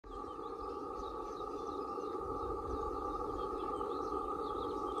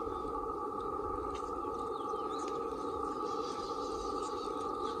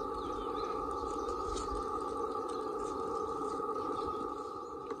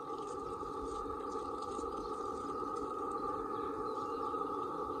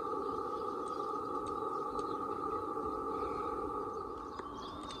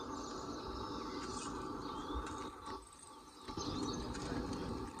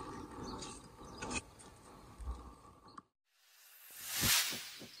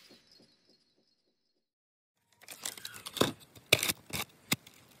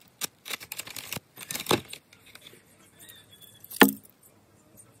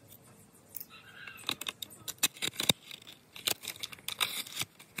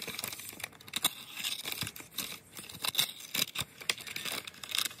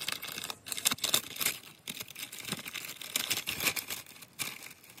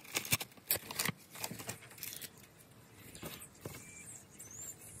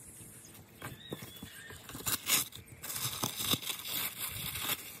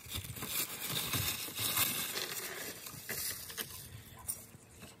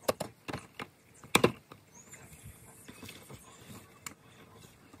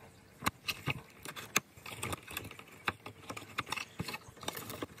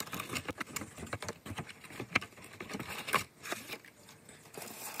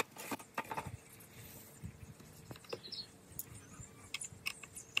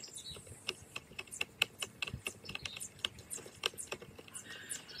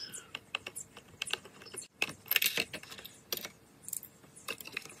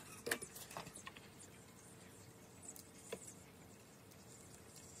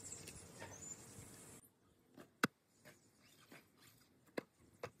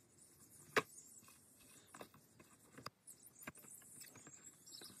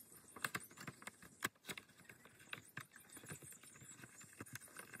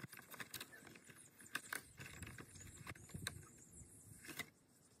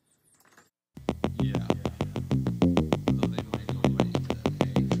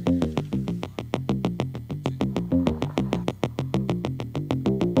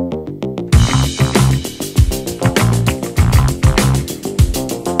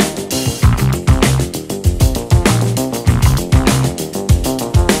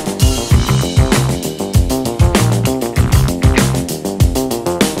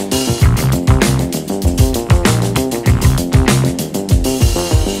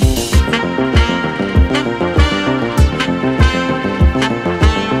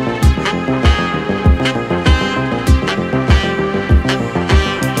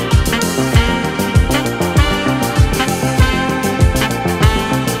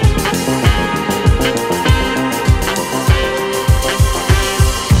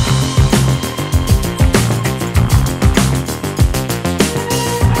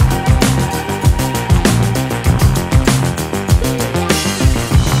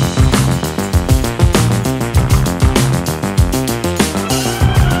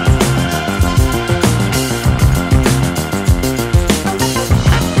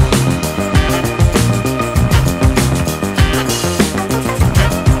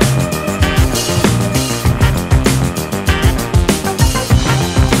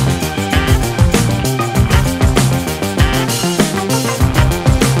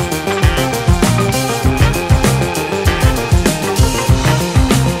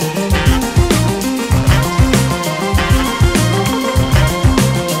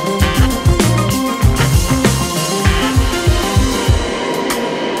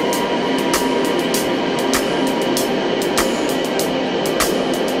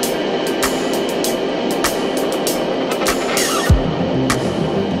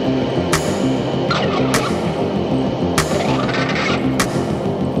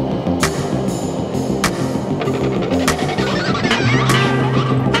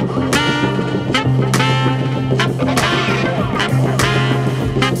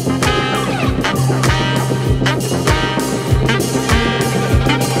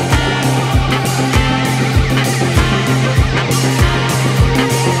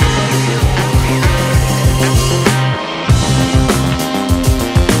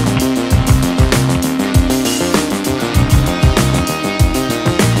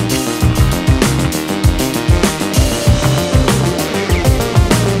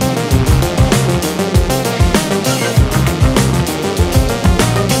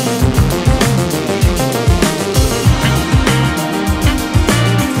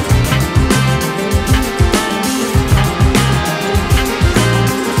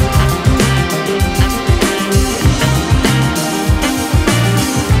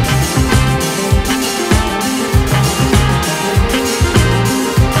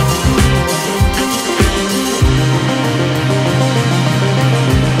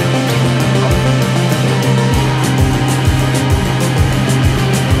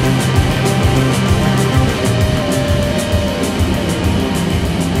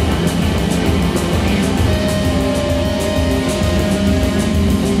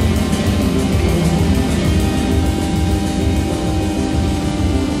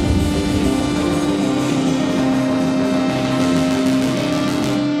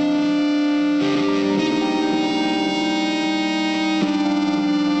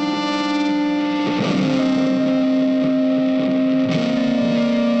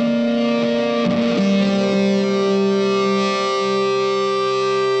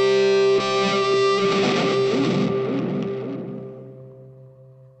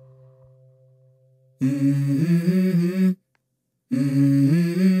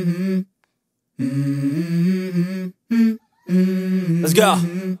Let's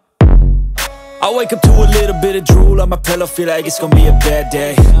go. I wake up to a little bit of drool on my pillow, feel like it's gonna be a bad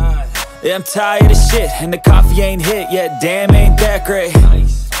day. Yeah, I'm tired of shit, and the coffee ain't hit yet, damn, ain't that great.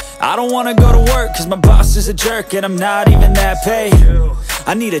 I don't wanna go to work, cause my boss is a jerk, and I'm not even that paid.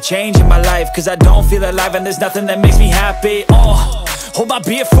 I need a change in my life, cause I don't feel alive, and there's nothing that makes me happy. Hold my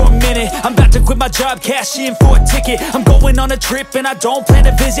beer for a minute, I'm about to quit my job, cash in for a ticket. I'm going on a trip and I don't plan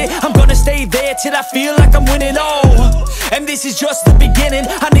to visit. I'm gonna stay there till I feel like I'm winning, and this is just the beginning.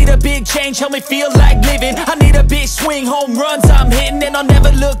 I need a big change, help me feel like living. I need a big swing, home runs I'm hitting, and I'll never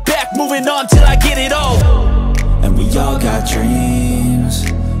look back, moving on till I get it all. And we all got dreams,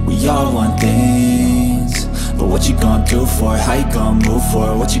 we all want things, but what you gonna do for it? How you gonna move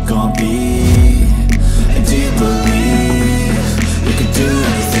for it? What you gonna be? And do you believe you can do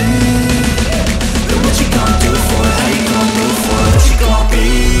anything? But what you gonna do for it? How you gonna move for it? What you gonna be?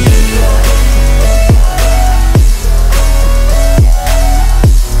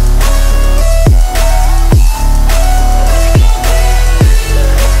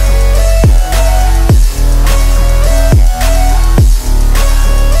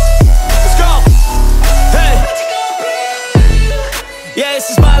 Let's go! Hey! Yeah, this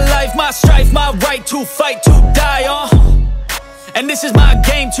is my life, my strife, my right to fight, to die on. And this is my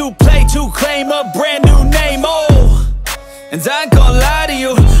game to play, to claim a brand new name, And I ain't gonna lie to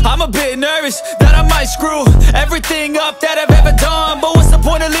you, I'm a bit nervous that I might screw everything up that I've ever done. But what's the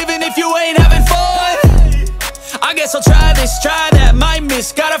point of living if you ain't having fun? I guess I'll try this, try that, might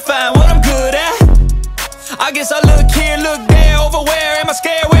miss, gotta find what I'm good at. I guess I look here, look there, over where am I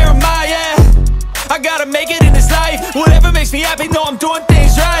scared, where am I at? I gotta make it in this life, whatever makes me happy, know I'm doing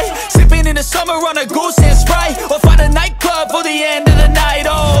things right. Sipping in the summer on a goose and Sprite, or find a nightclub for the end of the night,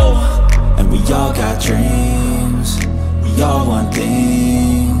 And we all got dreams, we all want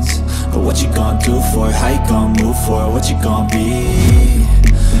things, but what you gonna do for it? How you gonna move for it? What you gonna be?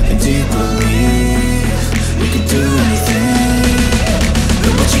 And do you believe you can do anything?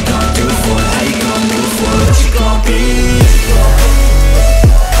 But what you gonna do for it? How you gonna move for it? What you gonna be?